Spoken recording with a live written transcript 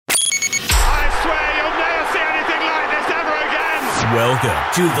Welcome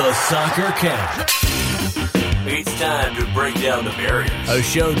to the Soccer Camp. It's time to break down the barriers. A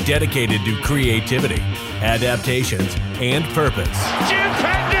show dedicated to creativity, adaptations, and purpose.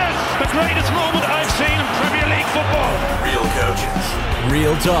 Stupendous! The greatest moment I've seen in Premier League football. Real coaches.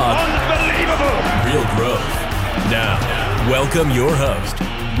 Real talk. Unbelievable! Real growth. Now, welcome your host,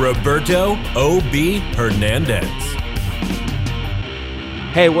 Roberto O.B. Hernandez.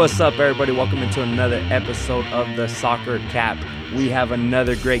 Hey, what's up, everybody? Welcome into another episode of the Soccer Cap. We have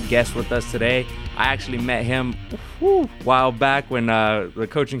another great guest with us today. I actually met him a while back when the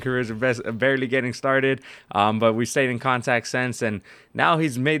coaching careers are barely getting started, but we stayed in contact since, and now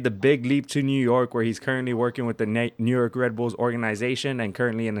he's made the big leap to New York, where he's currently working with the New York Redbulls organization and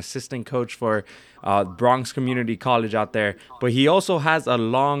currently an assistant coach for Bronx Community College out there. But he also has a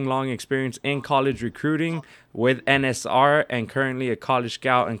long experience in college recruiting with NSR and currently a college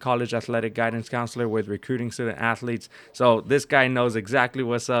scout and college athletic guidance counselor with recruiting student athletes. So this guy knows exactly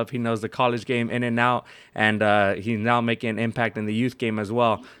what's up. He knows the college game in and out, and he's now making an impact in the youth game as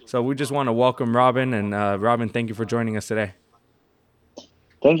well. So we just want to welcome Robin, and Robin, thank you for joining us today.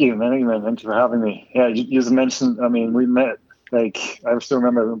 Thank you, man. Thank you for having me. Yeah, you just mentioned, we met, I still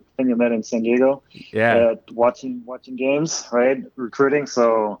remember, I think we met in San Diego. Yeah. Watching games, right? Recruiting.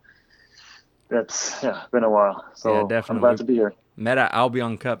 So that's, been a while. So yeah, definitely. I'm glad to be here. Met at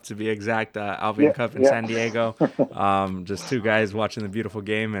Albion Cup, to be exact. Albion Cup in San Diego. Just two guys watching the beautiful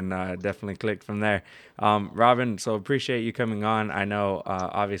game, and definitely clicked from there. Robin, so appreciate you coming on. I know,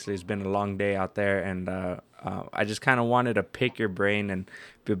 obviously, it's been a long day out there, and I just kind of wanted to pick your brain.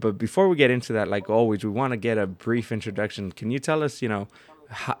 But before we get into that, like always, we want to get a brief introduction. Can you tell us,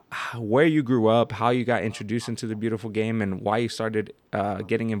 where you grew up, how you got introduced into the beautiful game, and why you started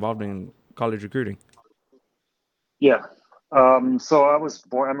getting involved in college recruiting? Yeah. So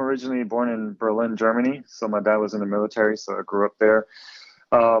I'm originally born in Berlin, Germany. So my dad was in the military, so I grew up there.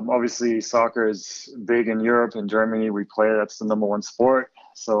 Obviously, soccer is big in Europe. In Germany, that's the number one sport.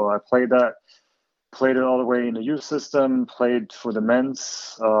 So I played it all the way in the youth system, played for the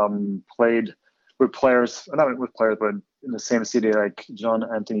men's, played with players, not with players, but in the same city, like John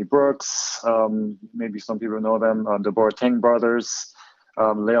Anthony Brooks. Maybe some people know them, the Boateng brothers,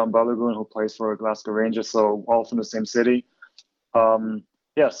 Leon Balogun, who plays for Glasgow Rangers. So all from the same city.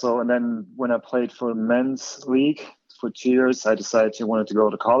 And then when I played for the men's league for 2 years, I decided I wanted to go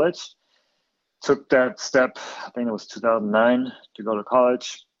to college. Took that step, I think it was 2009, to go to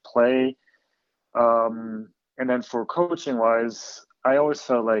college, play. And then for coaching wise, I always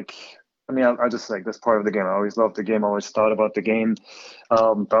felt like, I just like this part of the game. I always loved the game. I always thought about the game,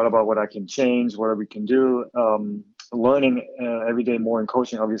 thought about what I can change, what we can do. Learning every day more in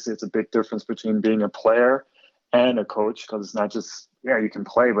coaching. Obviously, it's a big difference between being a player and a coach, because it's not just, you can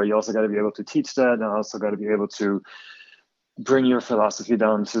play, but you also got to be able to teach that, and also got to be able to bring your philosophy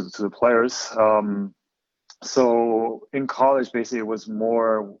down to the players. So in college, basically, it was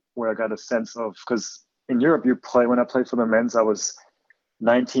more where I got a sense of, because in Europe, when I played for the men's, I was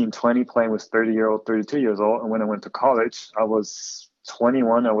 19, 20, playing with 30-year-old, 32 years old. And when I went to college, I was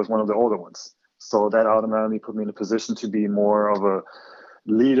 21. I was one of the older ones. So that automatically put me in a position to be more of a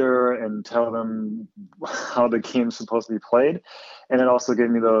leader and tell them how the game's supposed to be played. And it also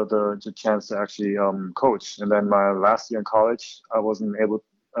gave me the chance to actually coach. And then my last year in college, I wasn't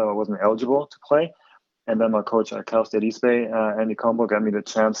eligible to play. And then my coach at Cal State East Bay, Andy Combo, got me the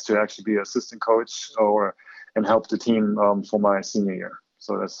chance to actually be assistant coach and help the team for my senior year.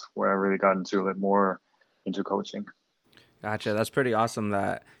 So that's where I really got into a little more into coaching. Gotcha. That's pretty awesome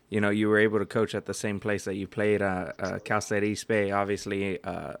that, you were able to coach at the same place that you played, Cal State East Bay. Obviously,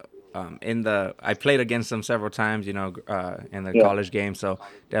 I played against them several times, in the college game. So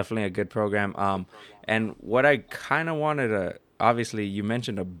definitely a good program. And what I kind of wanted to, obviously, you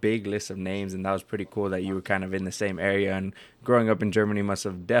mentioned a big list of names, and that was pretty cool that you were kind of in the same area. And growing up in Germany must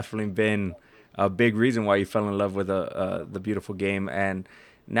have definitely been a big reason why you fell in love with the beautiful game. And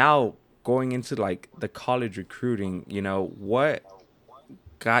now going into like the college recruiting, what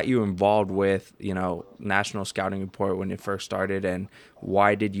got you involved with, National Scouting Report when it first started, and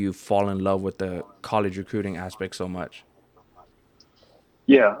why did you fall in love with the college recruiting aspect so much?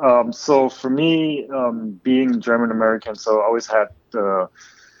 Yeah. So for me, being German American, so I always had the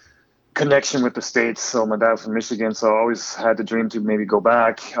connection with the States. So my dad was from Michigan, so I always had the dream to maybe go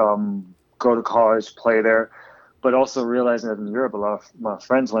back, go to college, play there. But also realizing that in Europe, a lot of my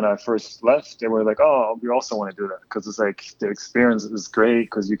friends, when I first left, they were like, oh, we also want to do that. Because it's like the experience is great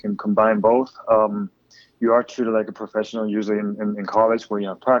because you can combine both. You are treated like a professional usually in college where you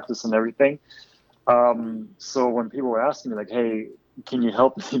have practice and everything. So when people were asking me like, hey, can you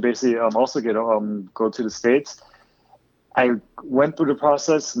help me basically also go to the States? I went through the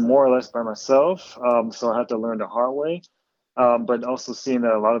process more or less by myself, so I had to learn the hard way. But also seeing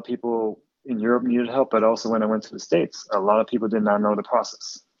that a lot of people in Europe needed help, but also when I went to the States, a lot of people did not know the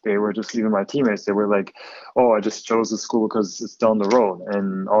process. They were just leaving my teammates. They were like, "Oh, I just chose the school because it's down the road,"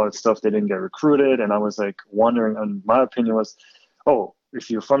 and all that stuff. They didn't get recruited, and I was like wondering. And my opinion was, "Oh, if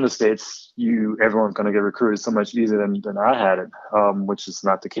you're from the States, everyone's gonna get recruited so much easier than I had it," which is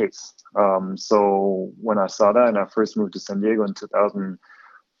not the case. So when I saw that, and I first moved to San Diego in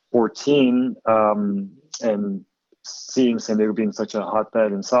 2014, and seeing San Diego being such a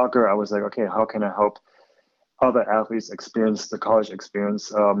hotbed in soccer, I was like, okay, how can I help other athletes experience the college experience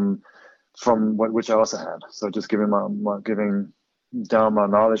from which I also had? So just giving down my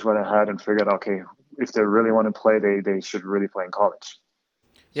knowledge what I had and figured, okay, if they really want to play, they should really play in college.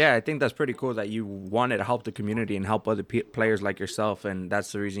 Yeah, I think that's pretty cool that you wanted to help the community and help other players like yourself, and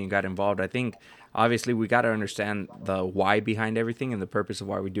that's the reason you got involved. I think obviously we got to understand the why behind everything and the purpose of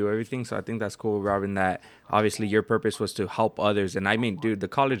why we do everything. So I think that's cool, Robin, that obviously your purpose was to help others. And I mean, dude, the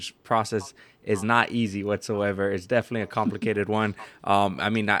college process is not easy whatsoever. It's definitely a complicated one. I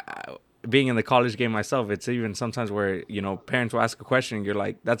mean, being in the college game myself, it's even sometimes where, parents will ask a question and you're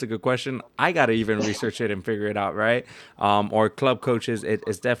like, that's a good question. I got to even research it and figure it out, right? Or club coaches,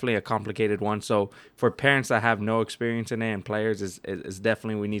 it's definitely a complicated one. So for parents that have no experience in it and players, is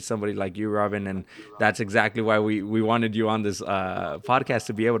definitely, we need somebody like you, Robin. And that's exactly why we wanted you on this podcast,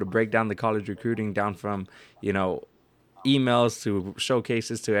 to be able to break down the college recruiting down from, emails to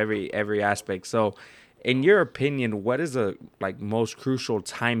showcases to every aspect. So in your opinion, what is the most crucial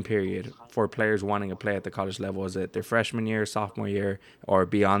time period for players wanting to play at the college level? Is it their freshman year, sophomore year, or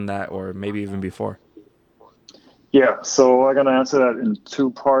beyond that, or maybe even before? Yeah, so I'm gonna answer that in two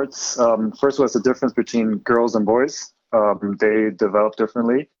parts. First was the difference between girls and boys. They develop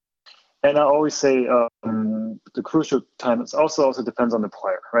differently, and I always say the crucial time. It also depends on the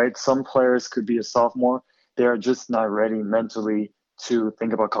player, right? Some players could be a sophomore; they are just not ready mentally to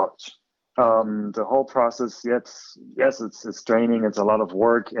think about college. The whole process, yes, it's draining. It's a lot of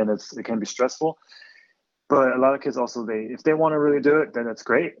work, and it can be stressful. But a lot of kids also, if they want to really do it, then it's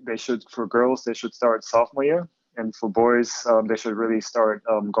great. They should, for girls, they should start sophomore year, and for boys, they should really start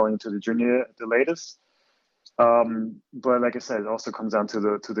going to the junior year at the latest. But like I said, it also comes down to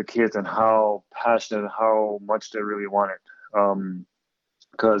the kids and how passionate, how much they really want it.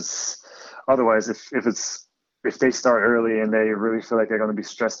 Because otherwise, if they start early and they really feel like they're going to be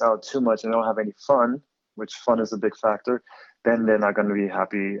stressed out too much and don't have any fun, which fun is a big factor, then they're not going to be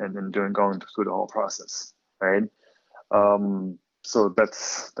happy and doing going through the whole process, right? So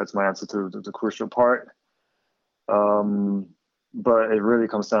that's my answer to the crucial part. Um, but it really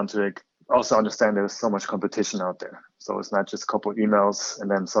comes down to like, also understand there's so much competition out there. So it's not just a couple emails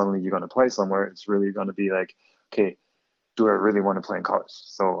and then suddenly you're going to play somewhere. It's really going to be like, okay, do I really want to play in college?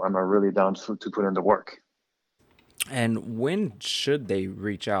 So am I really down to put in the work? And when should they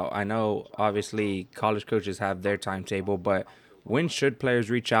reach out? I know obviously college coaches have their timetable, but when should players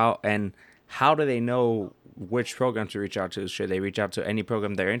reach out, and how do they know which program to reach out to? Should they reach out to any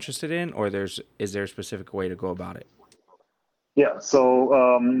program they're interested in, or is there a specific way to go about it? Yeah,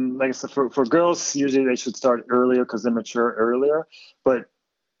 so like I said, for girls, usually they should start earlier because they mature earlier. But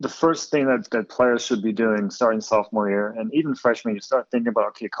the first thing that players should be doing starting sophomore year and even freshman, you start thinking about,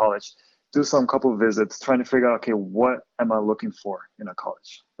 okay, college, do some couple of visits, trying to figure out, okay, what am I looking for in a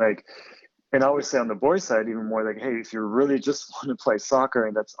college? Like, and I always say on the boys' side, even more like, hey, if you really just want to play soccer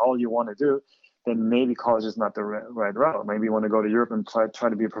and that's all you want to do, then maybe college is not the right route. Maybe you want to go to Europe and try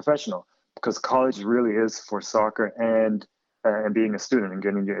to be a professional because college really is for soccer and being a student and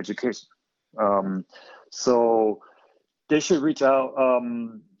getting your education. Um, so they should reach out.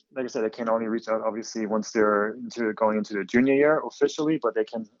 Like I said, they can only reach out obviously once they're going into their junior year officially, but they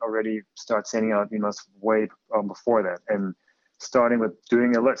can already start sending out emails way before that and starting with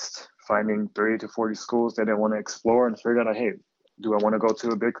doing a list, finding 30 to 40 schools that they want to explore and figure out, hey, do I want to go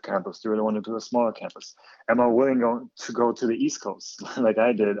to a big campus? Do I want to do a smaller campus? Am I willing to go to the East Coast like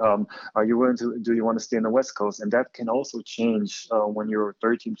I did? Are you willing to, do you want to stay in the West Coast? And that can also change when you're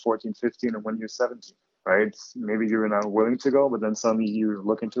 13, 14, 15, and when you're 17, right? Maybe you're not willing to go, but then suddenly you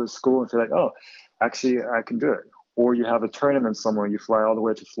look into a school and feel like, oh, actually, I can do it. Or you have a tournament somewhere, you fly all the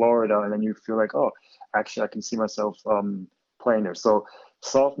way to Florida, and then you feel like, oh, actually, I can see myself playing there. So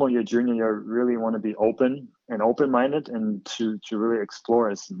sophomore year, junior year, really want to be open and open-minded and to really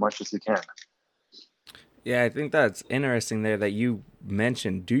explore as much as you can. Yeah, I think that's interesting there that you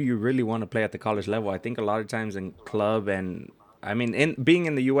mentioned. Do you really want to play at the college level? I think a lot of times in club and I mean, in being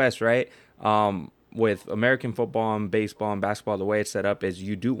in the U.S., right? with American football and baseball and basketball, the way it's set up is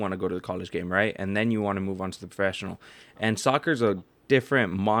you do want to go to the college game, right? And then you want to move on to the professional. And soccer's a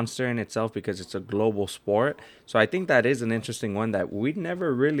different monster in itself because it's a global sport. So I think that is an interesting one that we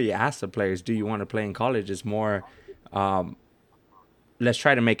never really asked the players, do you want to play in college? It's more, let's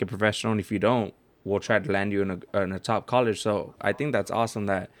try to make it professional. And if you don't, we'll try to land you in a top college. So I think that's awesome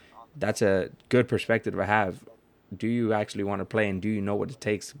that's a good perspective to have. Do you actually want to play, and do you know what it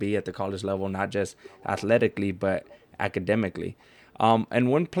takes to be at the college level, not just athletically, but academically? And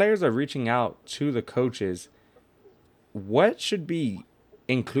when players are reaching out to the coaches, what should be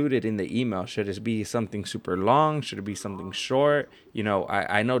included in the email? Should it be something super long? Should it be something short?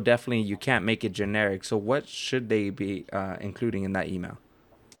 I know definitely you can't make it generic. So what should they be including in that email?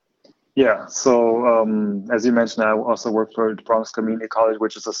 Yeah. So as you mentioned, I also work for the Bronx Community College,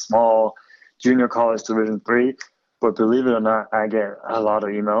 which is a small junior college, Division III. But believe it or not, I get a lot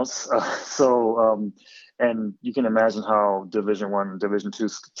of emails. And you can imagine how Division I and Division II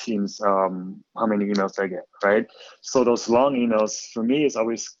teams, how many emails they get, right? So those long emails for me is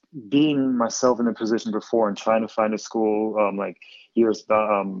always being myself in the position before and trying to find a school like years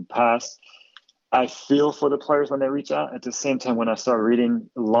past. I feel for the players when they reach out. At the same time, when I start reading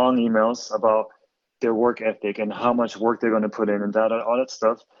long emails about their work ethic and how much work they're going to put in and all that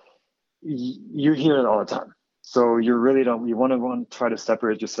stuff, you hear it all the time. So you really you want to try to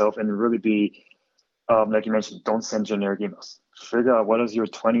separate yourself and really be, like you mentioned, don't send generic emails. Figure out what is your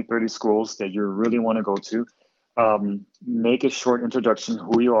 20, 30 schools that you really want to go to. Make a short introduction,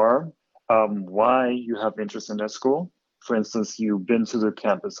 who you are, why you have interest in that school. For instance, you've been to the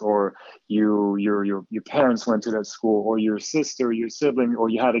campus, or your parents went to that school, or your sister, your sibling, or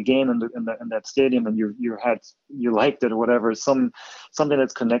you had a game in that stadium and you liked it or whatever. Something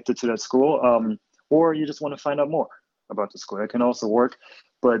that's connected to that school. Or you just want to find out more about the school. It can also work,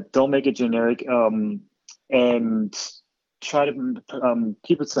 but don't make it generic, and try to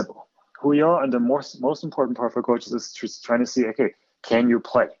keep it simple. Who you are, and the most important part for coaches is just trying to see, okay, can you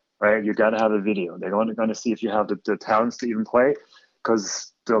play, right? You got to have a video. They're going to see if you have the talents to even play,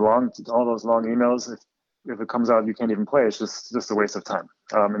 because all those long emails, if it comes out you can't even play, it's just a waste of time.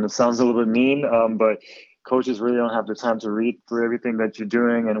 And it sounds a little bit mean, but coaches really don't have the time to read through everything that you're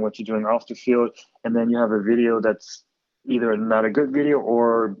doing and what you're doing off the field. And then you have a video that's either not a good video,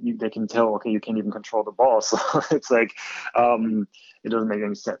 or they can tell, okay, you can't even control the ball. So it's like, it doesn't make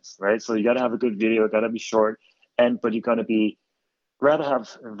any sense, right? So you got to have a good video, it got to be short, but you got to rather have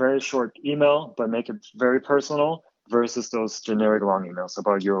a very short email, but make it very personal versus those generic long emails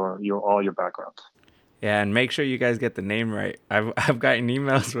about all your background. Yeah, and make sure you guys get the name right. I've gotten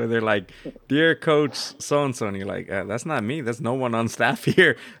emails where they're like, "Dear Coach so and so," and you're like, "That's not me. That's no one on staff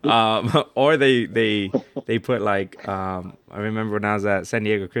here." Or they put like, I remember when I was at San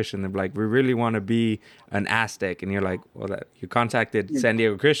Diego Christian, they're like, "We really want to be an Aztec," and you're like, "Well, you contacted San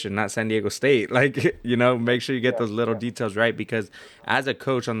Diego Christian, not San Diego State." Like, make sure you get those little details right, because as a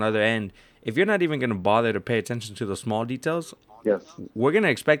coach on the other end, if you're not even going to bother to pay attention to the small details, yes, we're going to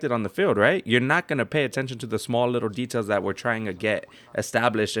expect it on the field, right? You're not going to pay attention to the small little details that we're trying to get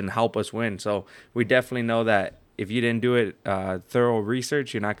established and help us win. So we definitely know that if you didn't do it thorough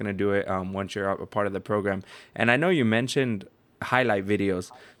research, you're not going to do it once you're a part of the program. And I know you mentioned highlight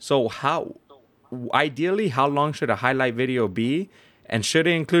videos. So ideally, how long should a highlight video be? And should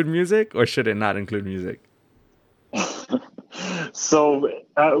it include music, or should it not include music? So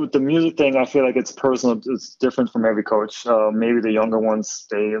with the music thing, I feel like it's personal. It's different from every coach. Maybe the younger ones,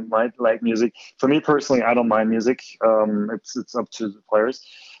 they might like music. For me personally, I don't mind music. It's up to the players.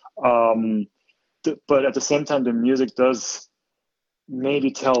 But at the same time, the music does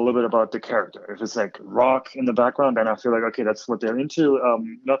maybe tell a little bit about the character. If it's like rock in the background, then I feel like, okay, that's what they're into.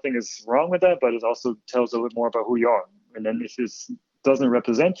 Nothing is wrong with that, but it also tells a little bit more about who you are. And then if it doesn't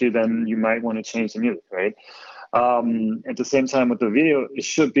represent you, then you might want to change the music, right? At the same time with the video, it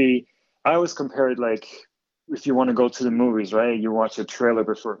should be, I always compare it like if you want to go to the movies, right? You watch a trailer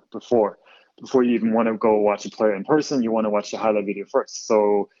before you even want to go watch a player in person, you want to watch the highlight video first.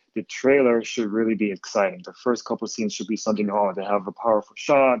 So the trailer should really be exciting. The first couple of scenes should be something, they have a powerful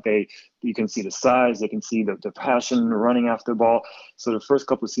shot. You can see the size, they can see the passion running after the ball. So the first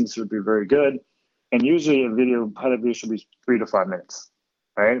couple of scenes should be very good. And usually a highlight video should be 3 to 5 minutes.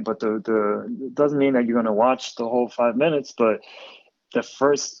 Right, but it doesn't mean that you're going to watch the whole 5 minutes, but the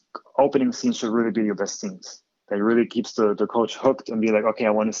first opening scene should really be your best scenes. That really keeps the coach hooked and be like, okay, I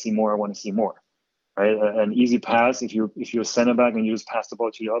want to see more. Right, an easy pass. If you're a center back and you just pass the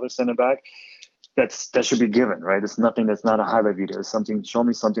ball to your other center back, that should be given. Right, it's nothing that's not a highlight video. It's something. Show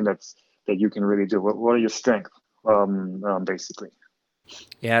me something that you can really do. What are your strengths, basically?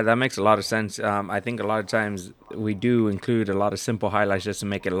 Yeah, that makes a lot of sense. I think a lot of times we do include a lot of simple highlights just to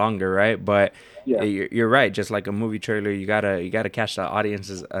make it longer, right? But Yeah. you're right. Just like a movie trailer, you gotta catch the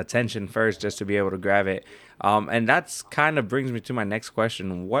audience's attention first just to be able to grab it. And that's kind of brings me to my next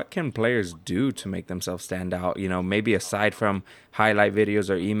question: what can players do to make themselves stand out? Maybe aside from highlight videos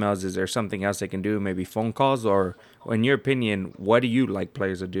or emails, is there something else they can do? Maybe phone calls, or in your opinion, what do you like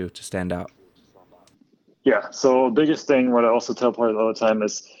players to do to stand out? Yeah. So biggest thing, what I also tell players all the time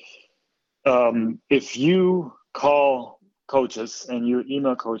is, if you call coaches and you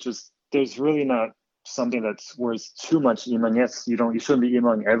email coaches, there's really not something that's worth too much email. Yes, you shouldn't be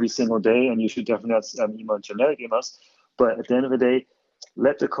emailing every single day, and you should definitely not email generic emails. But at the end of the day,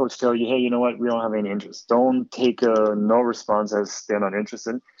 let the coach tell you, hey, you know what, we don't have any interest. Don't take a no response as they're not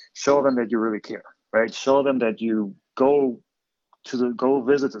interested. Show them that you really care, right? Show them that you go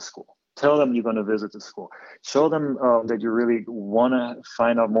visit the school. Tell them you're going to visit the school. Show them that you really want to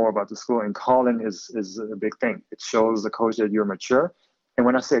find out more about the school. And calling is a big thing. It shows the coach that you're mature. And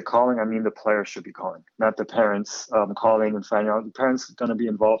when I say calling, I mean the players should be calling, not the parents calling and finding out. The parents are going to be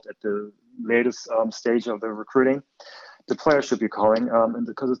involved at the latest stage of the recruiting. The players should be calling, and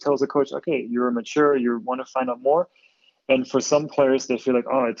because it tells the coach, okay, you're mature, you want to find out more. And for some players, they feel like,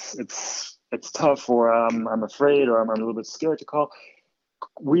 oh, it's tough, or I'm afraid, or I'm a little bit scared to call.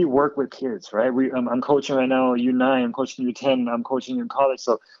 We work with kids, right? I'm coaching right now U9, I'm coaching U10, I'm coaching in college.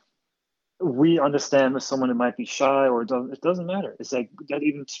 So we understand with someone that might be shy, or it doesn't matter. It's like that.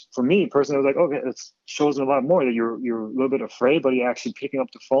 Even for me personally, I was like, okay, it shows a lot more that you're a little bit afraid, but you're actually picking up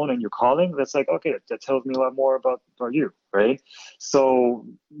the phone and you're calling. That's like, okay, that tells me a lot more about you, right? So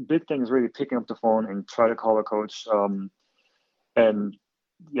big thing is really picking up the phone and try to call a coach. And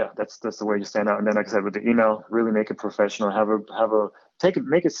yeah, that's the way you stand out. And then, like I said, with the email, really make it professional.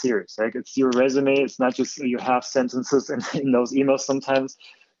 Make it serious. Like, it's your resume. It's not just you half sentences in those emails sometimes.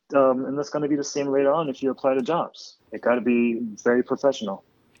 And that's going to be the same later on if you apply to jobs. It got to be very professional.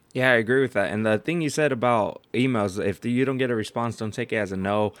 Yeah, I agree with that. And the thing you said about emails, if you don't get a response, don't take it as a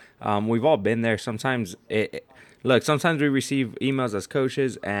no. We've all been there. Look, sometimes we receive emails as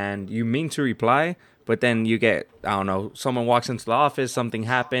coaches and you mean to reply, but then you get, I don't know, someone walks into the office, something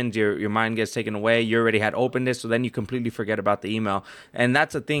happens, your mind gets taken away, you already had opened it, so then you completely forget about the email. And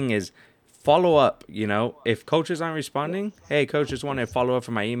that's the thing is, follow up. If coaches aren't responding, hey, coach, just want to follow up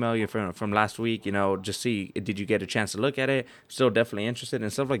from my email from last week. Just see, did you get a chance to look at it? Still definitely interested,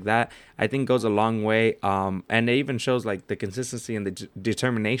 and stuff like that, I think goes a long way. And it even shows like the consistency and the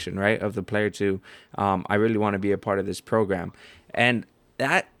determination, right, of the player to I really want to be a part of this program. And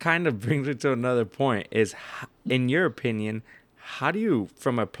that kind of brings me to another point is, in your opinion, how do you,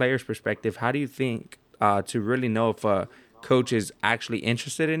 from a player's perspective, how do you think to really know if a coach is actually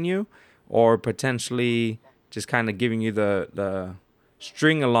interested in you, or potentially just kind of giving you the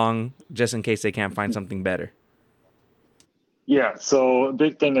string along just in case they can't find something better? Yeah. So a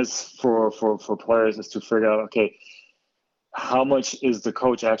big thing is for players is to figure out, okay, how much is the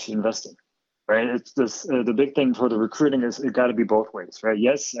coach actually investing? Right. It's this the big thing for the recruiting is it got to be both ways, right?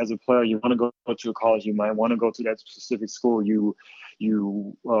 Yes, as a player, you want to go to a college, you might want to go to that specific school. You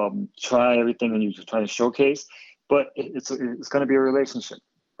try everything and you try to showcase, but it's going to be a relationship,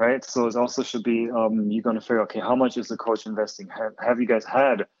 right? So it also should be you're going to figure, okay, how much is the coach investing? Have you guys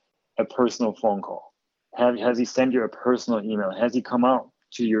had a personal phone call? Has he sent you a personal email? Has he come out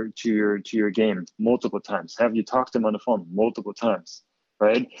to your game multiple times? Have you talked to him on the phone multiple times?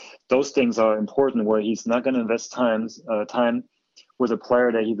 Right? Those things are important where he's not going to invest time with a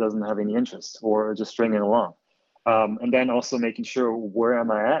player that he doesn't have any interest or just stringing along. And then also making sure, where am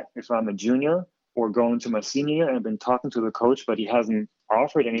I at? If I'm a junior or going to my senior year and I've been talking to the coach, but he hasn't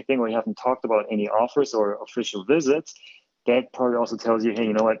offered anything or he hasn't talked about any offers or official visits, that probably also tells you, hey,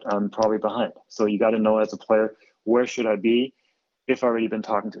 you know what? I'm probably behind. So you got to know as a player, where should I be if I've already been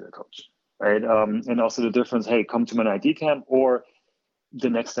talking to the coach, right? And also the difference, hey, come to an ID camp, or the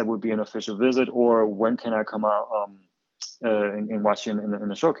next step would be an official visit, or when can I come out and watch you in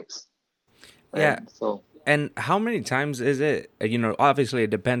the showcase, right? Yeah. So And how many times is it? Obviously it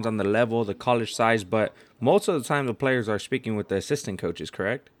depends on the level, the college size, but most of the time the players are speaking with the assistant coaches,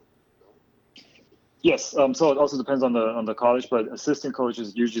 correct? yes, so it also depends on the college, but assistant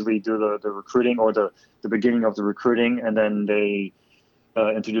coaches usually do the recruiting or the beginning of the recruiting, and then they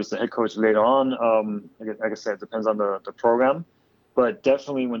introduce the head coach later on. Like I said, it depends on the program, but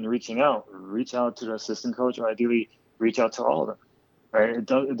definitely when reach out to the assistant coach, or ideally reach out to all of them. Right? It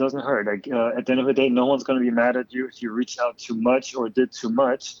doesn't hurt. Like at the end of the day, no one's going to be mad at you if you reach out too much or did too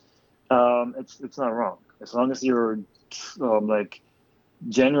much. It's not wrong as long as you're like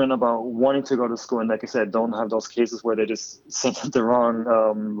genuine about wanting to go to school, and like I said, don't have those cases where they just sent the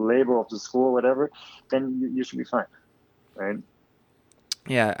wrong label of the school or whatever, then you should be fine, right?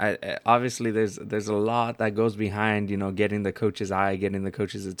 Yeah, obviously there's a lot that goes behind, getting the coach's eye, getting the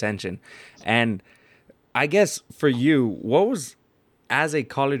coach's attention. And I guess for you, as a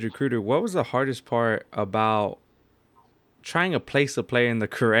college recruiter, what was the hardest part about trying to place a player in the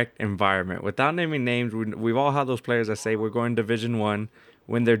correct environment? Without naming names, we've all had those players that say we're going Division 1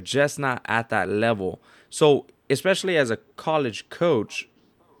 when they're just not at that level. So especially as a college coach,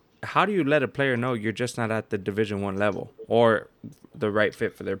 how do you let a player know you're just not at the Division 1 level or the right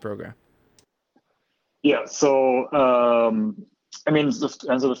fit for their program? Yeah. So, I mean, to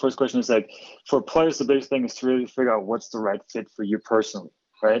answer the first question is like, for players, the biggest thing is to really figure out what's the right fit for you personally,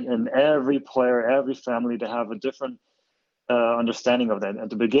 right? And every player, every family, they have a different understanding of that. At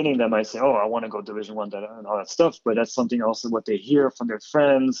the beginning, they might say, "Oh, I want to go Division 1 and all that stuff," but that's something else what they hear from their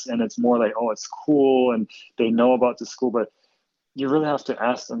friends, and it's more like, "Oh, it's cool," and they know about the school. But you really have to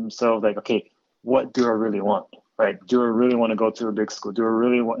ask themselves, like, "Okay, what do I really want? Right? Do I really want to go to a big school? Do I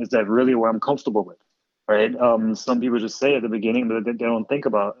really want? Is that really what I'm comfortable with?" Right? Some people just say at the beginning, but they don't think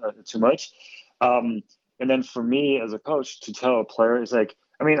about it too much. And then for me as a coach to tell a player is like,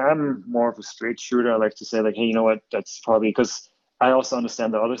 I mean, I'm more of a straight shooter. I like to say like, hey, you know what? That's probably because I also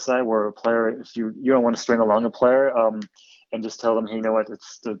understand the other side where a player, if you don't want to string along a player, and just tell them, hey, you know what?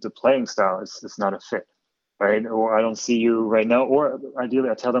 It's the playing style. It's not a fit, right? Or I don't see you right now. Or ideally,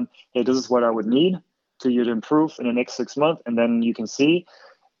 I tell them, hey, this is what I would need for you to improve in the next 6 months, and then you can see.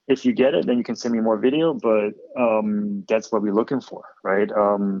 If you get it, then you can send me more video, but that's what we're looking for, right?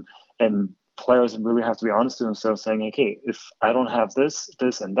 And players really have to be honest to themselves, saying, okay, if I don't have this,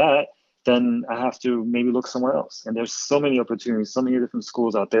 and that, then I have to maybe look somewhere else. And there's so many opportunities, so many different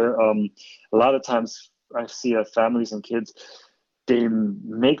schools out there. A lot of times I see families and kids, they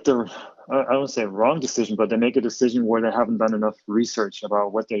make I don't say wrong decision, but they make a decision where they haven't done enough research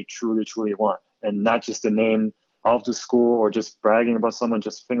about what they truly, truly want, and not just the name of the school or just bragging about someone,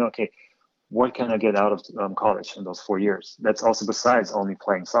 just thinking, okay, what can I get out of college in those 4 years? That's also besides only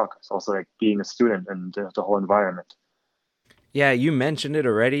playing soccer. It's also like being a student and the whole environment. Yeah, you mentioned it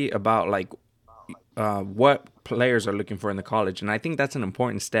already about like what players are looking for in the college. And I think that's an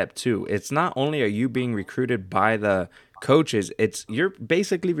important step too. It's not only are you being recruited by the coaches, it's you're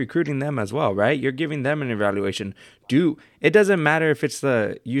basically recruiting them as well, right? You're giving them an evaluation. It doesn't matter if it's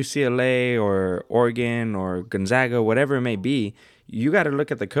the UCLA or Oregon or Gonzaga, whatever it may be. You got to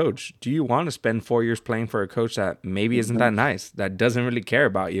look at the coach. Do you want to spend 4 years playing for a coach that maybe isn't that nice, that doesn't really care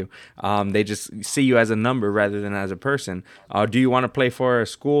about you? They just see you as a number rather than as a person. Do you want to play for a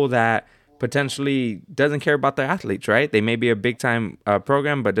school that potentially doesn't care about their athletes, right? They may be a big time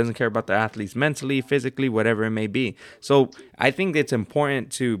program, but doesn't care about their athletes mentally, physically, whatever it may be. So I think it's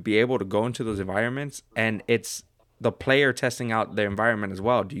important to be able to go into those environments, and it's the player testing out the environment as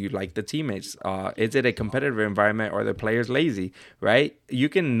well. Do you like the teammates? Is it a competitive environment, or are the players lazy, right? You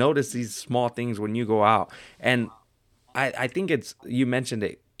can notice these small things when you go out. And I think you mentioned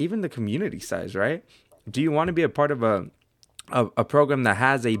it, even the community size, right? Do you want to be a part of a program that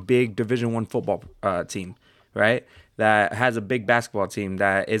has a big Division 1 football team, right? That has a big basketball team,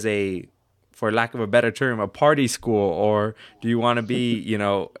 that is for lack of a better term, a party school? Or do you want to be, in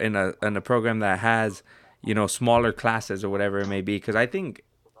a program that has, smaller classes or whatever it may be? Because I think,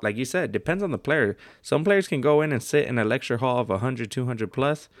 like you said, it depends on the player. Some players can go in and sit in a lecture hall of 100, 200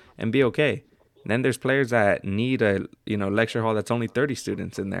 plus and be okay. And then there's players that need a, lecture hall that's only 30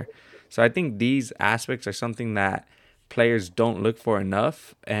 students in there. So I think these aspects are something that players don't look for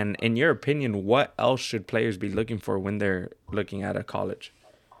enough. And in your opinion, what else should players be looking for when they're looking at a college?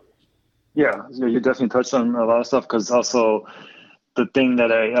 Yeah, you definitely touched on a lot of stuff, because also the thing that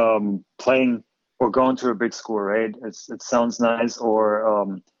playing or going to a big school, right? It sounds nice,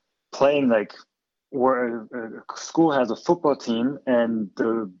 or playing like where a school has a football team, and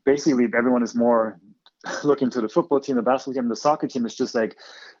basically everyone is more looking to the football team, the basketball team, the soccer team is just like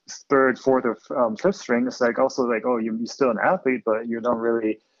third, fourth, or fifth string. It's like also like, oh, you're still an athlete, but you don't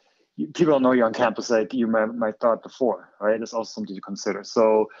really. People don't know you on campus like you might thought before, right? That's also something to consider.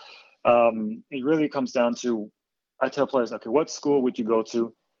 So it really comes down to, I tell players, okay, what school would you go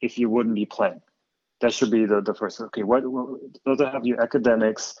to if you wouldn't be playing? That should be the first. Okay, what those that have your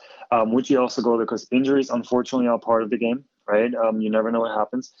academics, would you also go there? Because injuries, unfortunately, are part of the game, right? You never know what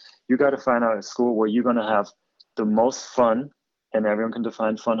happens. You got to find out a school where you're going to have the most fun, and everyone can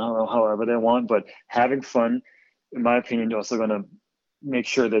define fun however they want. But having fun, in my opinion, you're also going to make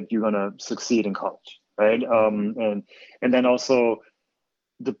sure that you're going to succeed in college, right? And then also,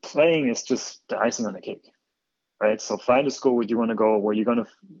 the playing is just the icing on the cake, right? So find a school where you want to go, where you're going to,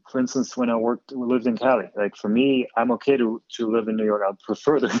 for instance, when I lived in Cali, like for me, I'm okay to live in New York. I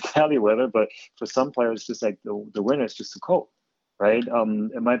prefer the Cali weather, but for some players, just like the winter is just too cold, right?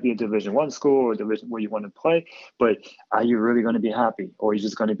 It might be a Division I school or division where you want to play, but are you really going to be happy, or are you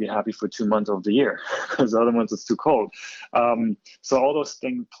just going to be happy for 2 months of the year because the other months it's too cold? So all those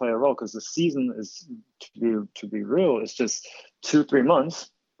things play a role, because the season is, to be real, it's just 2-3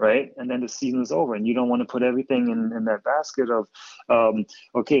 months, right? And then the season is over, and you don't want to put everything in that basket of,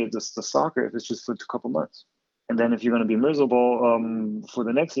 okay, the soccer, if it's just for a couple months. And then if you're going to be miserable for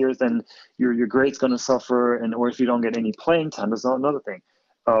the next years, then your grade's going to suffer, or if you don't get any playing time, that's another thing.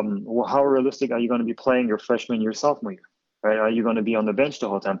 Well, how realistic are you going to be playing your freshman year, sophomore year? Right? Are you going to be on the bench the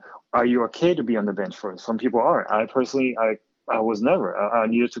whole time? Are you okay to be on the bench for it? Some people aren't. I personally, I was never. I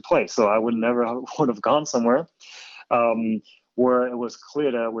needed to play, so I would have gone somewhere where it was clear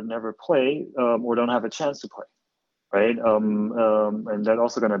that I would never play or don't have a chance to play, right? And that's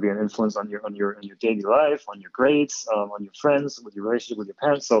also going to be an influence on your daily life, on your grades, on your friends, with your relationship with your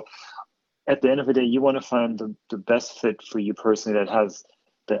parents. So at the end of the day, you want to find the best fit for you personally that has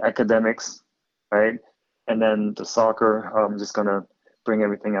the academics, right? And then the soccer, just going to bring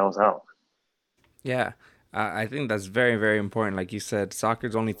everything else out. Yeah, I think that's very, very important. Like you said,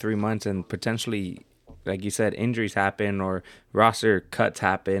 soccer's only 3 months, and potentially, like you said, injuries happen or roster cuts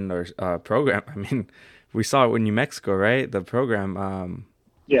happen or program. I mean, we saw it with New Mexico, right? The program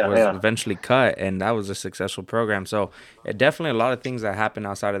was eventually cut, and that was a successful program. So definitely a lot of things that happen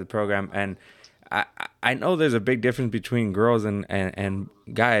outside of the program. And I know there's a big difference between girls and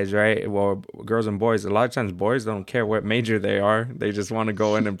guys, right? Well, girls and boys. A lot of times boys don't care what major they are. They just want to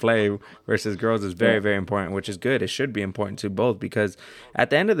go in and play, versus girls is very, very important, which is good. It should be important to both, because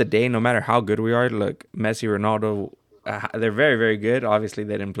at the end of the day, no matter how good we are, look, Messi, Ronaldo, they're very, very good. Obviously,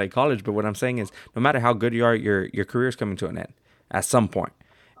 they didn't play college, but what I'm saying is no matter how good you are, your career's coming to an end at some point.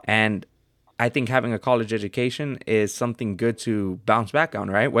 And I think having a college education is something good to bounce back on,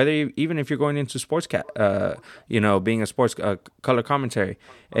 right? Even if you're going into sports, being a sports color commentary,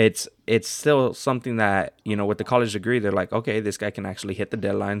 it's still something that, with the college degree, they're like, okay, this guy can actually hit the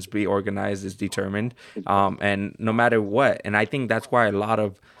deadlines, be organized, is determined, and no matter what. And I think that's why a lot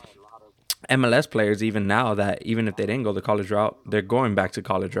of MLS players, even now, that even if they didn't go the college route, they're going back to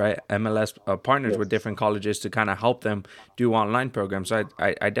college, right? MLS partners with different colleges to kind of help them do online programs. So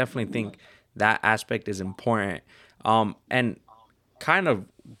I definitely think that aspect is important. And kind of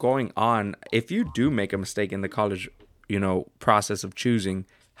going on, if you do make a mistake in the college, process of choosing,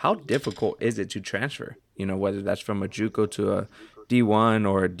 how difficult is it to transfer? Whether that's from a JUCO to a D1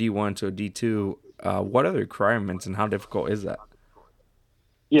 or a D1 to a D2, what are the requirements and how difficult is that?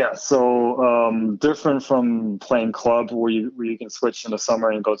 Yeah, so different from playing club where you can switch in the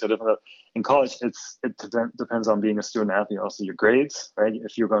summer and go to a different. In college, it depends on being a student athlete. Also, your grades, right?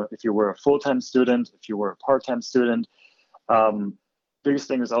 If you were a full-time student, if you were a part-time student, biggest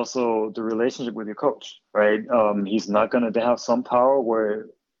thing is also the relationship with your coach, right? He's not gonna. They have some power where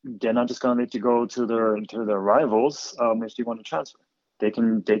they're not just gonna let you go to their rivals if you want to transfer. They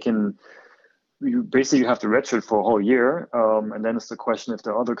can. You have to redshirt for a whole year, and then it's the question if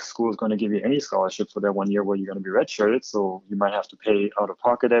the other school is going to give you any scholarship for that 1 year where you're going to be redshirted. So you might have to pay out of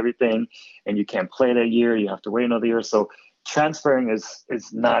pocket everything, and you can't play that year. You have to wait another year. So transferring is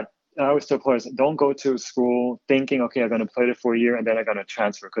not. I always tell players, don't go to school thinking, okay, I'm going to play it for a year and then I'm going to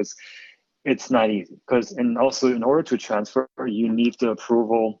transfer, because it's not easy. And also, in order to transfer, you need the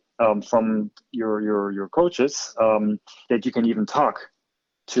approval from your coaches that you can even talk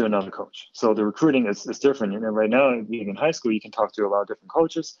to another coach. So the recruiting is different. And right now, being in high school, you can talk to a lot of different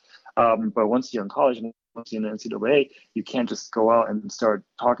coaches. But once you're in college and once you're in the NCAA, you can't just go out and start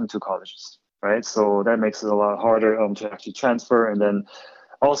talking to colleges, right? So that makes it a lot harder to actually transfer. And then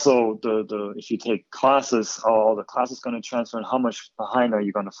also the if you take classes, all the classes going to transfer, and how much behind are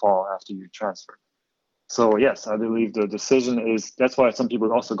you going to fall after you transfer? So yes, I believe the decision is, that's why some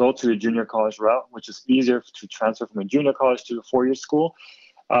people also go to a junior college route, which is easier to transfer from a junior college to a four-year school.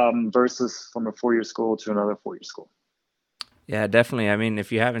 Versus from a four-year school to another four-year school. Yeah, definitely. I mean,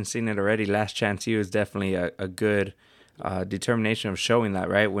 if you haven't seen it already, Last Chance U is definitely a good determination of showing that,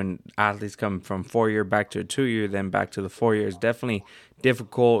 right? When athletes come from 4-year back to a 2-year, then back to the 4 years, definitely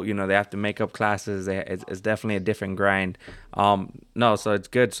difficult. They have to make up classes. It's definitely a different grind. No, so it's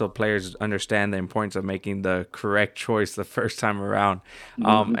good so players understand the importance of making the correct choice the first time around.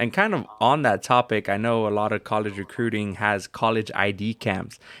 And kind of on that topic, I know a lot of college recruiting has college ID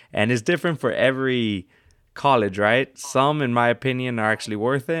camps, and it's different for every college, right? Some, in my opinion, are actually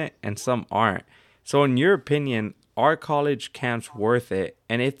worth it, and some aren't. So in your opinion, are college camps worth it?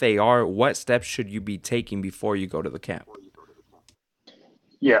 And if they are, what steps should you be taking before you go to the camp?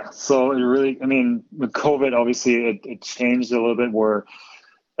 Yeah, so it really, I mean, with COVID, obviously it changed a little bit where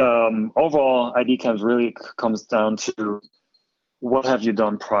overall ID camps really comes down to what have you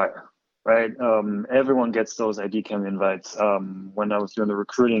done prior, right? Everyone gets those ID camp invites. When I was doing the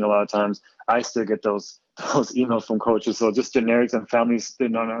recruiting, a lot of times I still get those emails from coaches. So just generics, and families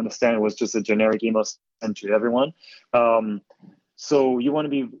did not understand it was just a generic email sent to everyone. So you want to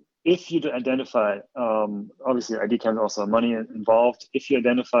be, if you identify, obviously ID camp is also money involved. If you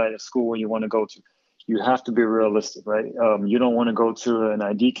identify a school where you want to go to, you have to be realistic, right? You don't want to go to an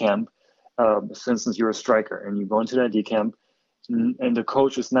ID camp. For instance, you're a striker and you go into the ID camp, and the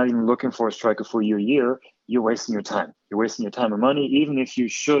coach is not even looking for a striker for your year. You're wasting your time. You're wasting your time and money, even if you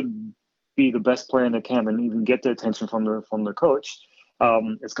should be the best player in the camp and even get the attention from the coach.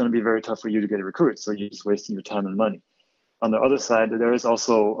 It's going to be very tough for you to get a recruit. So you're just wasting your time and money. On the other side, there is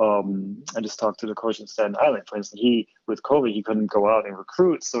also, I just talked to the coach in Staten Island, for instance. With COVID, he couldn't go out and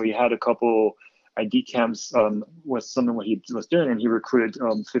recruit. So he had a couple ID camps, was something what he was doing, and he recruited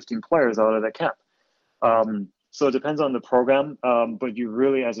 15 players out of that camp. So it depends on the program, but you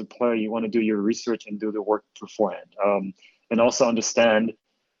really, as a player, you want to do your research and do the work beforehand. And also understand,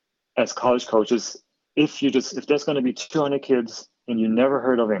 as college coaches, if there's going to be 200 kids and you never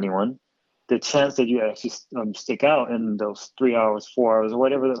heard of anyone, the chance that you actually stick out in those 3 hours, 4 hours, or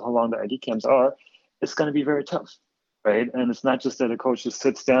whatever how long the ID camps are, it's going to be very tough, right? And it's not just that a coach just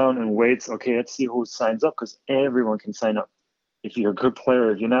sits down and waits. Okay, let's see who signs up, because everyone can sign up. If you're a good player,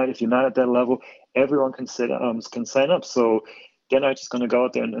 if you're not at that level, everyone can sign up. So they're not just going to go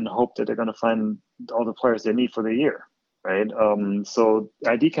out there and hope that they're going to find all the players they need for the year, right? So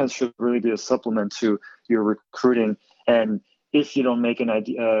ID camps should really be a supplement to your recruiting. And if you don't make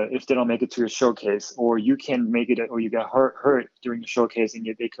if they don't make it to your showcase, or you can't make it, or you got hurt during the showcase and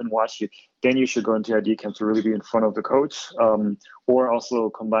they couldn't watch you, then you should go into ID camp to really be in front of the coach, or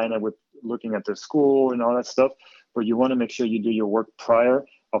also combine it with looking at the school and all that stuff. But you want to make sure you do your work prior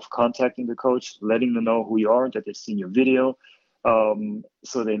of contacting the coach, letting them know who you are, that they've seen your video,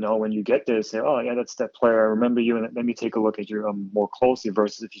 so they know when you get there, say, oh yeah, that's that player, I remember you, and let me take a look at you more closely,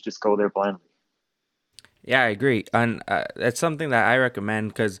 versus if you just go there blindly. Yeah, I agree. And that's something that I recommend,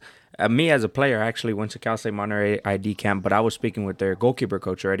 because me as a player, I actually went to Cal State Monterey ID camp, but I was speaking with their goalkeeper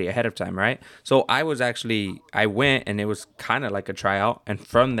coach already ahead of time, right? So I went, and it was kind of like a tryout. And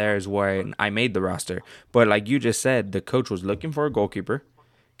from there is where I made the roster. But like you just said, the coach was looking for a goalkeeper.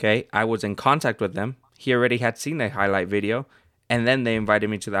 Okay. I was in contact with them. He already had seen the highlight video. And then they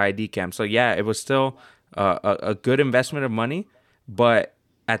invited me to the ID camp. So yeah, it was still a good investment of money, but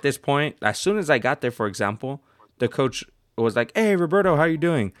at this point, as soon as I got there, for example, the coach was like, "Hey, Roberto, how you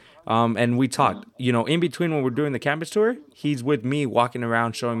doing?" And we talked. In between when we're doing the campus tour, he's with me walking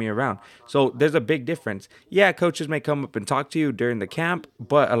around, showing me around. So there's a big difference. Yeah, coaches may come up and talk to you during the camp,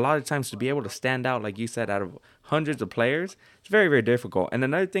 but a lot of times to be able to stand out, like you said, out of hundreds of players, it's very, very difficult. And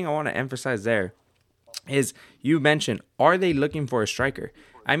another thing I want to emphasize there is, you mentioned, are they looking for a striker?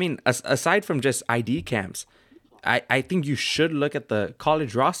 I mean, aside from just ID camps, I think you should look at the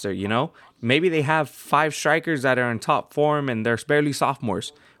college roster, Maybe they have 5 strikers that are in top form and they're barely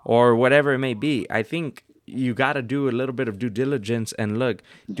sophomores or whatever it may be. I think you got to do a little bit of due diligence and look,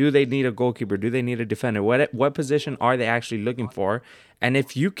 do they need a goalkeeper? Do they need a defender? What position are they actually looking for? And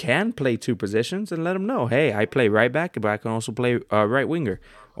if you can play 2 positions, then let them know, hey, I play right back, but I can also play right winger,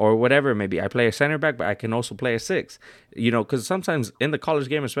 or whatever it may be. I play a center back, but I can also play a 6. Because sometimes in the college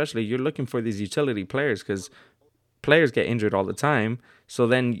game especially, you're looking for these utility players, because players get injured all the time. So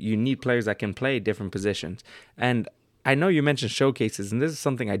then you need players that can play different positions. And I know you mentioned showcases, and this is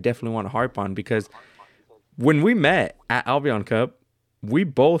something I definitely want to harp on, because when we met at Albion Cup, we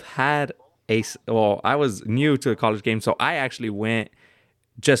both had I was new to the college game, so I actually went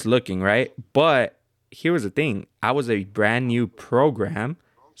just looking, right? But here was the thing. I was a brand new program,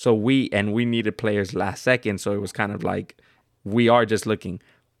 so we needed players last second, so it was kind of like we are just looking.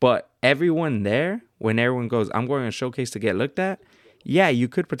 But everyone there, when everyone goes, I'm going to a showcase to get looked at, yeah, you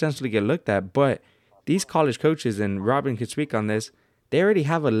could potentially get looked at, but these college coaches, and Robin could speak on this, they already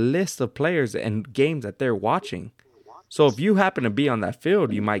have a list of players and games that they're watching. So if you happen to be on that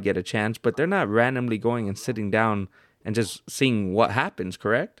field, you might get a chance, but they're not randomly going and sitting down and just seeing what happens,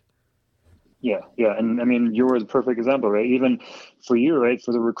 correct? Yeah. And I mean, you were the perfect example, right? Even for you, right?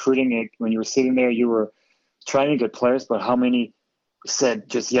 For the recruiting, when you were sitting there, you were trying to get players, but how many said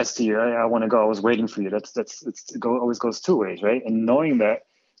just yes to you? I want to go. I was waiting for you. Always goes 2 ways, right? And knowing that,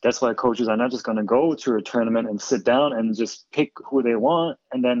 that's why coaches are not just going to go to a tournament and sit down and just pick who they want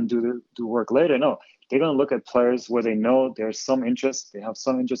and then do work later. No, They're going to look at players where they know there's some interest, they have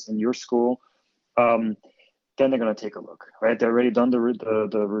some interest in your school. Then they're going to take a look, right? They've already done the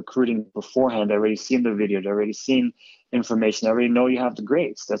recruiting beforehand. They've already seen the video. They've already seen information. They already know you have the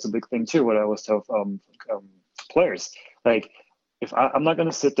grades. That's a big thing too. What I always tell players, like, if I'm not going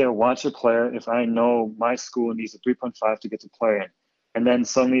to sit there watch a player if I know my school needs a 3.5 to get the player in, and then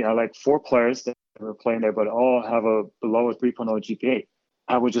suddenly I like 4 players that were playing there, but all have a below a 3.0 GPA.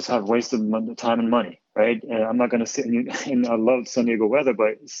 I would just have wasted time and money, right? And I'm not going to sit in I love San Diego weather,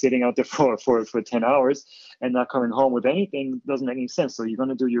 but sitting out there for 10 hours and not coming home with anything doesn't make any sense. So you're going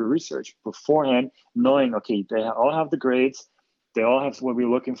to do your research beforehand, knowing, okay, they all have the grades, they all have what we're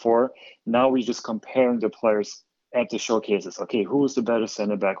looking for. Now we're just comparing the players at the showcases. Okay, who's the better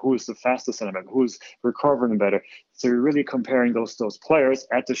center back? Who's the fastest center back? Who's recovering better? So you're really comparing those players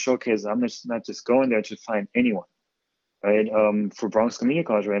at the showcases. I'm not just going there to find anyone. Right, for Bronx Community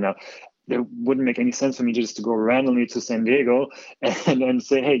College right now, it wouldn't make any sense for me just to go randomly to San Diego and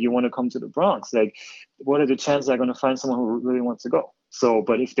say, hey, you want to come to the Bronx? Like, what are the chances I'm going to find someone who really wants to go? So,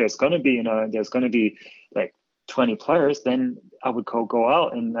 but if there's going to be like 20 players, then I would go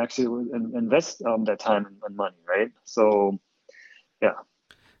out and actually invest that time and money, right? So,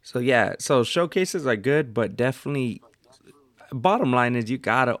 yeah. So showcases are good, but definitely bottom line is you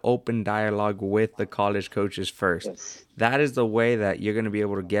got to open dialogue with the college coaches first. Yes. That is the way that you're going to be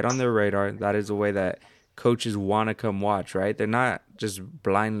able to get on their radar. That is the way that coaches want to come watch, right? They're not just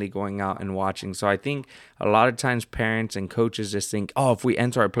blindly going out and watching. So I think a lot of times parents and coaches just think, oh, if we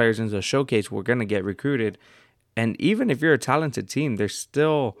enter our players into a showcase, we're going to get recruited. And even if you're a talented team, there's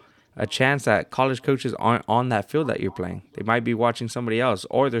still a chance that college coaches aren't on that field that you're playing. They might be watching somebody else,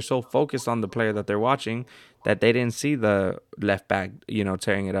 or they're so focused on the player that they're watching that they didn't see the left back,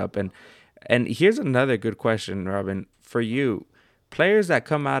 tearing it up. And here's another good question, Robin, for you. Players that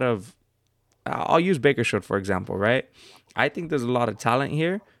come out of, I'll use Bakersfield, for example, right? I think there's a lot of talent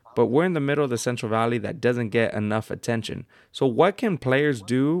here, but we're in the middle of the Central Valley that doesn't get enough attention. So what can players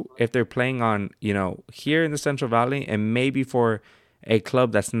do if they're playing on, here in the Central Valley and maybe for a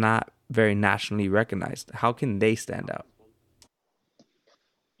club that's not very nationally recognized? How can they stand out?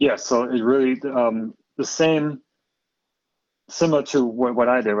 Yeah, so it really the same, similar to what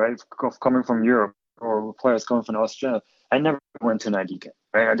I did, right? Coming from Europe or players coming from Australia, I never went to an ID camp,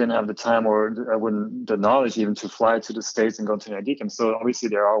 right? I didn't have the time or the knowledge even to fly to the States and go to an ID camp. So obviously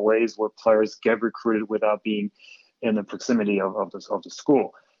there are ways where players get recruited without being in the proximity of the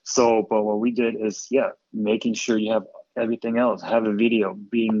school. So, but what we did is, making sure you have everything else, have a video,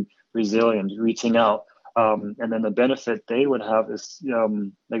 being resilient, reaching out. And then the benefit they would have is,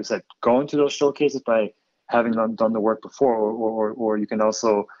 like I said, going to those showcases by having done the work before, or you can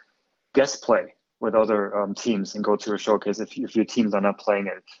also guest play with other teams and go to a showcase if your teams are not playing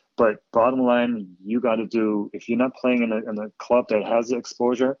it. But bottom line, you got to do, if you're not playing in a club that has the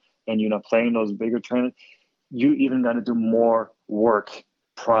exposure and you're not playing those bigger tournaments, you even got to do more work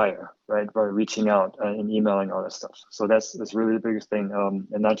prior, right? By reaching out and emailing, all that stuff. So that's really the biggest thing.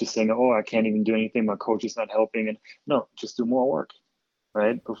 And not just saying, oh, I can't even do anything, my coach is not helping. And no, just do more work,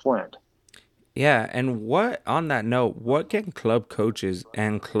 right? Beforehand. Yeah, and on that note, what can club coaches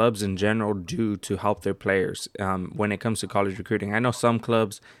and clubs in general do to help their players when it comes to college recruiting? I know some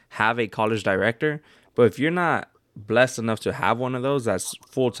clubs have a college director, but if you're not blessed enough to have one of those that's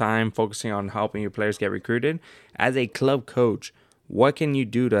full-time, focusing on helping your players get recruited, as a club coach, what can you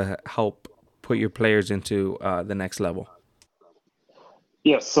do to help put your players into the next level?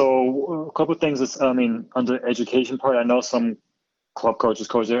 Yeah, so a couple of things is, on the education part, I know some club coaches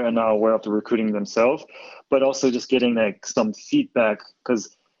there are now aware of the recruiting themselves, but also just getting like some feedback,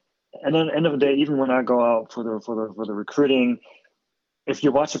 because at the end of the day, even when I go out for the recruiting, if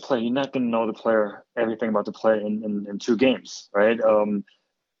you watch a player, you're not going to know the player, everything about the player in 2 games, right?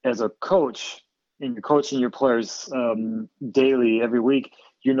 As a coach, and you're coaching your players daily, every week,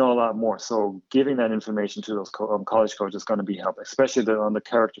 you know a lot more. So giving that information to those college coaches is going to be helpful, especially on the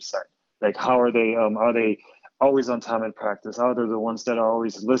character side. Like, how are they always on time at practice? Are they the ones that are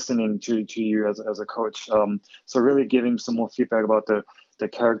always listening to you as a coach? So really giving some more feedback about the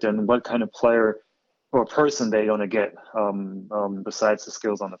character and what kind of player or person they're going to get besides the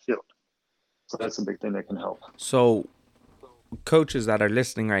skills on the field. So that's a big thing that can help. So coaches that are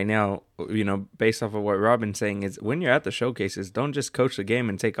listening right now, based off of what Robin's saying, is when you're at the showcases, don't just coach the game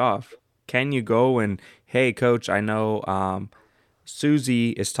and take off. Can you go and, hey, coach, I know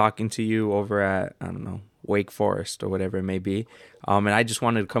Susie is talking to you over at, I don't know, Wake Forest or whatever it may be. And I just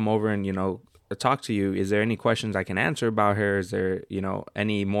wanted to come over and, talk to you. Is there any questions I can answer about her? Is there,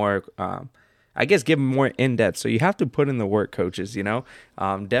 any more I guess, give more in depth. So you have to put in the work, coaches.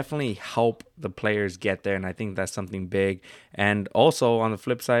 Definitely help the players get there, and I think that's something big. And also on the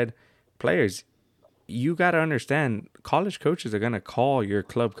flip side, players, you got to understand, college coaches are going to call your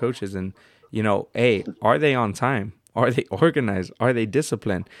club coaches and, hey, are they on time? Are they organized? Are they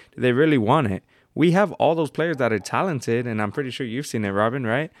disciplined? Do they really want it? We have all those players that are talented, and I'm pretty sure you've seen it, Robin,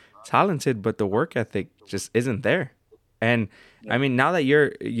 right? Talented, but the work ethic just isn't there. And I mean, now that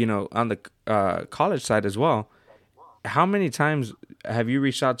you're, on the college side as well, how many times have you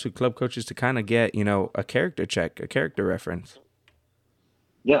reached out to club coaches to kind of get, a character check, a character reference?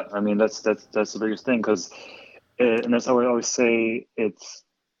 Yeah, I mean that's the biggest thing, because and that's how I always say, it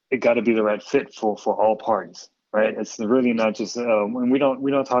got to be the right fit for all parties, right? It's really not just and we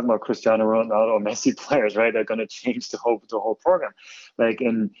don't talk about Cristiano Ronaldo or Messi players, right? They're going to change the whole program, like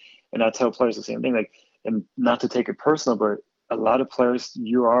and I tell players the same thing, like, and not to take it personal, but a lot of players,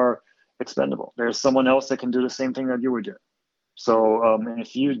 you are expendable. There's someone else that can do the same thing that you were doing. So and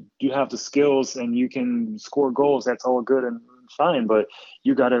if you have the skills and you can score goals, that's all good and fine. But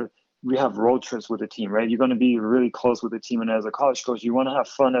you gotta we have road trips with the team, right? You're going to be really close with the team, and as a college coach, you want to have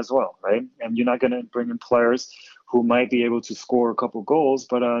fun as well, right? And you're not going to bring in players who might be able to score a couple goals,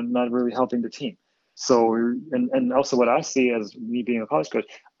 but not really helping the team. So and also what I see as me being a college coach,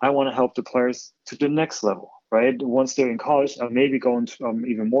 I want to help the players to the next level, right? Once they're in college, maybe going to,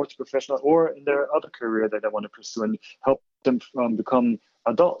 even more to professional, or in their other career that they want to pursue, and help them become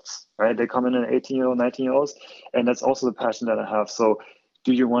adults, right? They come in at 18-year-old, 19-year-olds, and that's also the passion that I have. So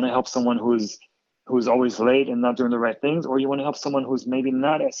do you want to help someone who's always late and not doing the right things, or you want to help someone who's maybe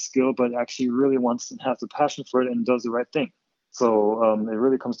not as skilled but actually really wants and has the passion for it and does the right thing? So it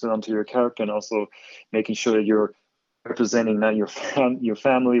really comes down to your character, and also making sure that you're representing not your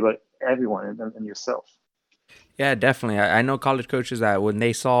family, but everyone, and yourself. Yeah, definitely. I know college coaches that when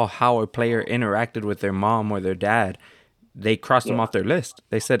they saw how a player interacted with their mom or their dad, they crossed them Yeah, off their list.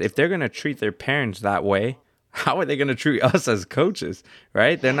 They said if they're going to treat their parents that way, how are they going to treat us as coaches,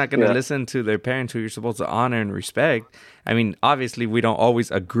 right? They're not going to yeah, listen to their parents who you're supposed to honor and respect. I mean, obviously, we don't always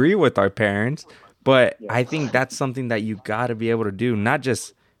agree with our parents, but yeah. I think that's something that you got to be able to do, not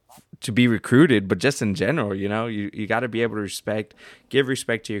just to be recruited, but just in general. You got to be able to give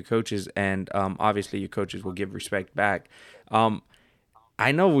respect to your coaches, and obviously your coaches will give respect back. Um,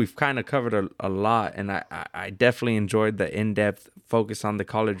 I know we've kind of covered a lot, and I definitely enjoyed the in-depth focus on the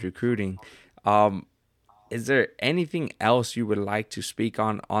college recruiting. Um, is there anything else you would like to speak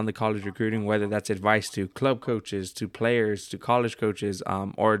on the college recruiting, whether that's advice to club coaches, to players, to college coaches,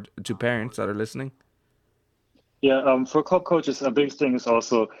 or to parents that are listening? Yeah, for club coaches, a big thing is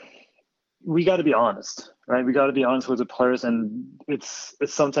also, we got to be honest, right? We got to be honest with the players, and it's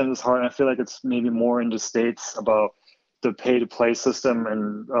sometimes it's hard. I feel like it's maybe more in the States about the pay to play system,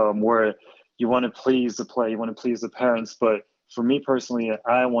 and where you want to please the play, you want to please the parents. But for me personally,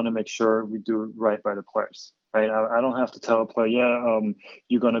 I want to make sure we do right by the players, right? I don't have to tell a player, yeah,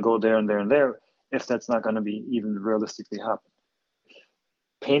 you're going to go there and there and there, if that's not going to be even realistically happen.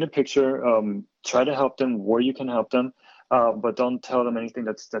 Paint a picture, try to help them where you can help them, but don't tell them anything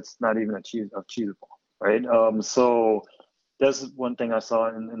that's not even achievable, right? So that's one thing I saw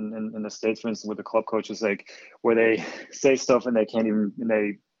in the States, for instance, with the club coaches, like, where they say stuff and they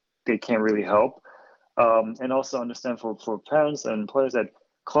can't really help. And also understand for parents and players that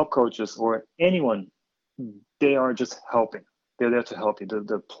club coaches or anyone, they are just helping. They're there to help you.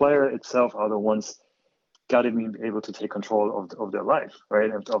 The player itself are the ones got to be able to take control of their life, right?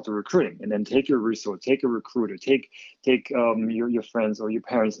 Of the recruiting, and then take your resource, take a recruiter, take your friends or your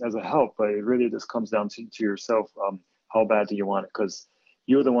parents as a help. But it really just comes down to yourself. How bad do you want it? Because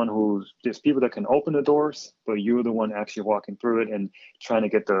you're the one there's people that can open the doors, but you're the one actually walking through it and trying to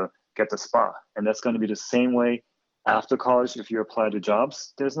get the spot. And that's going to be the same way after college. If you apply to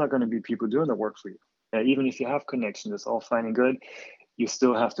jobs, there's not going to be people doing the work for you. And even if you have connections, it's all fine and good. You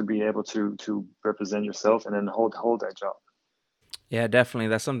still have to be able to represent yourself and then hold that job. Yeah, definitely.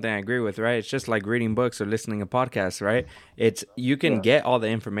 That's something I agree with, right? It's just like reading books or listening to podcasts, right? It's you can Yeah, get all the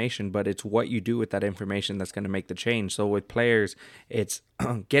information, but it's what you do with that information that's going to make the change. So with players, it's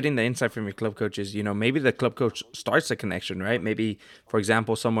getting the insight from your club coaches. Maybe the club coach starts a connection, right? Maybe, for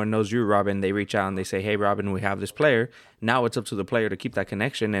example, someone knows you, Robin. They reach out and they say, "Hey, Robin, we have this player." Now it's up to the player to keep that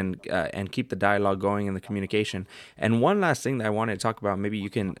connection and keep the dialogue going and the communication. And one last thing that I wanted to talk about, maybe you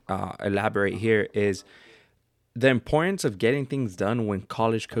can elaborate here, is the importance of getting things done when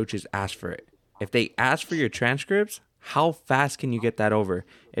college coaches ask for it. If they ask for your transcripts, how fast can you get that over?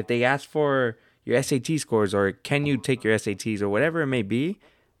 If they ask for your SAT scores, or can you take your SATs, or whatever it may be,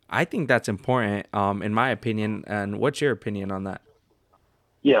 I think that's important, in my opinion. And what's your opinion on that?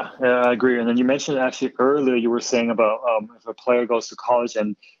 Yeah, I agree. And then you mentioned actually earlier, you were saying about if a player goes to college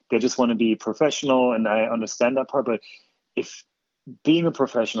and they just want to be professional, and I understand that part. But if being a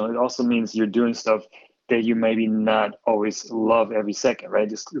professional, it also means you're doing stuff that you maybe not always love every second, right?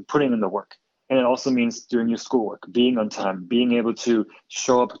 Just putting in the work. And it also means doing your schoolwork, being on time, being able to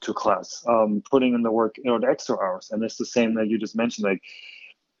show up to class, putting in the work, the extra hours. And it's the same that you just mentioned. Like,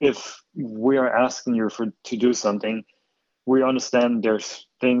 if we are asking you to do something, we understand there's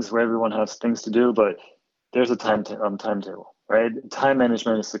things where everyone has things to do, but there's a timetable, right? Time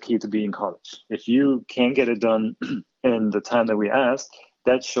management is the key to being in college. If you can't get it done in the time that we asked,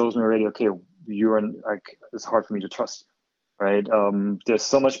 that shows me already, okay, you're like, it's hard for me to trust you, right? There's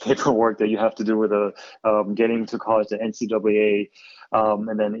so much paperwork that you have to do with getting to college, the NCAA,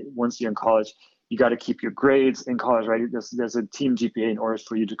 and then once you're in college, you got to keep your grades in college, right? There's a team GPA in order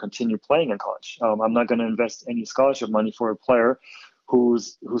for you to continue playing in college. I'm not going to invest any scholarship money for a player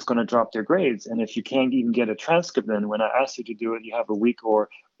who's going to drop their grades. And if you can't even get a transcript, then when I ask you to do it, you have a week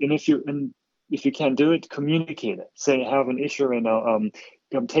and if you can't do it, communicate it. Say, I have an issue right now,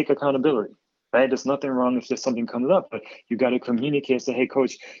 take accountability, right? There's nothing wrong if there's something comes up, but you got to communicate, say, hey,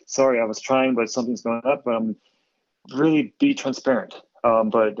 coach, sorry, I was trying, but something's going up. Really be transparent.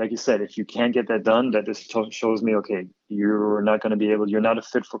 But like you said, if you can't get that done, that just shows me, okay, you're not going to be you're not a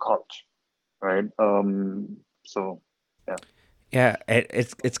fit for college, right? So, yeah. Yeah,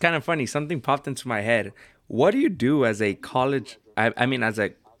 it's kind of funny. Something popped into my head. What do you do as a college, as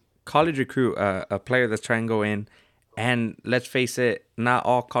a college recruit, a player that's trying to go in, and let's face it, not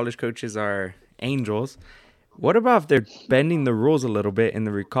all college coaches are angels. What about if they're bending the rules a little bit in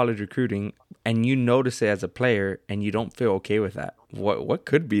the college recruiting, and you notice it as a player and you don't feel okay with that? What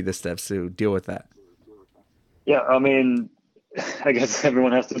could be the steps to deal with that? Yeah, I mean, I guess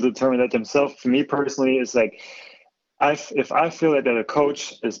everyone has to determine that themselves. For me personally, it's like, if I feel that a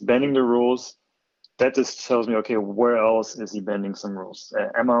coach is bending the rules, that just tells me, okay, where else is he bending some rules?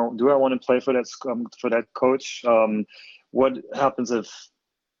 Do I want to play for that coach? What happens if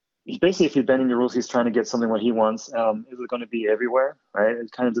he's bending the rules, he's trying to get something what he wants? Is it going to be everywhere, right?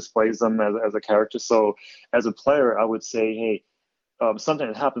 It kind of displays them as a character. So as a player, I would say, hey, something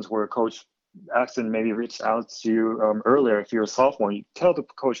that happens where a coach accident maybe reached out to you earlier. If you're a sophomore, you tell the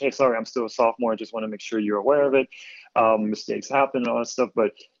coach, hey, sorry, I'm still a sophomore. I just want to make sure you're aware of it. Mistakes happen and all that stuff,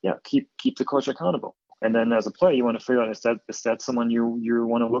 but yeah, keep the coach accountable. And then as a player, you want to figure out, is that someone you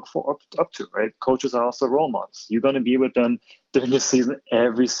want to look for up to, right? Coaches are also role models. You're going to be with them during the season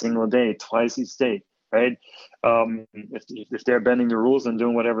every single day, twice each day, right? If they're bending the rules and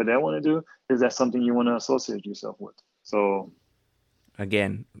doing whatever they want to do, is that something you want to associate yourself with? So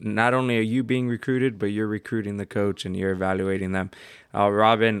again, not only are you being recruited, but you're recruiting the coach and you're evaluating them.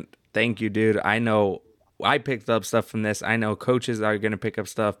 Robin, thank you, dude. I know I picked up stuff from this. I know coaches are going to pick up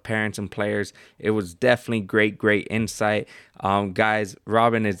stuff, parents and players. It was definitely great insight. Guys,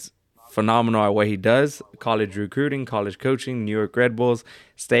 Robin is phenomenal at what he does. College recruiting, college coaching, New York Redbulls.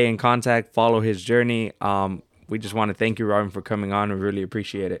 Stay in contact, follow his journey. We just want to thank you, Robin, for coming on. We really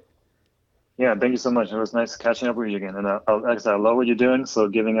appreciate it. Yeah, thank you so much. It was nice catching up with you again. And like I said, I love what you're doing. So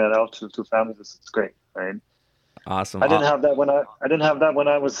giving that out to families is great, right? Awesome. I didn't have that when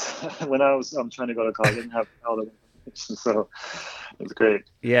I was trying to go to college. I didn't have all the information, so it was great.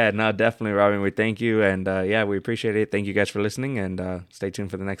 Yeah, no, definitely, Robin. We thank you, and we appreciate it. Thank you guys for listening, and stay tuned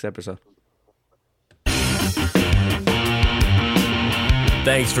for the next episode.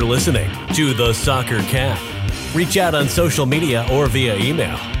 Thanks for listening to The Soccer Cat. Reach out on social media or via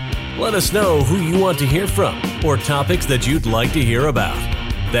email. Let us know who you want to hear from or topics that you'd like to hear about.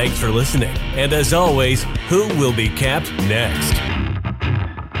 Thanks for listening, and as always, who will be capped next?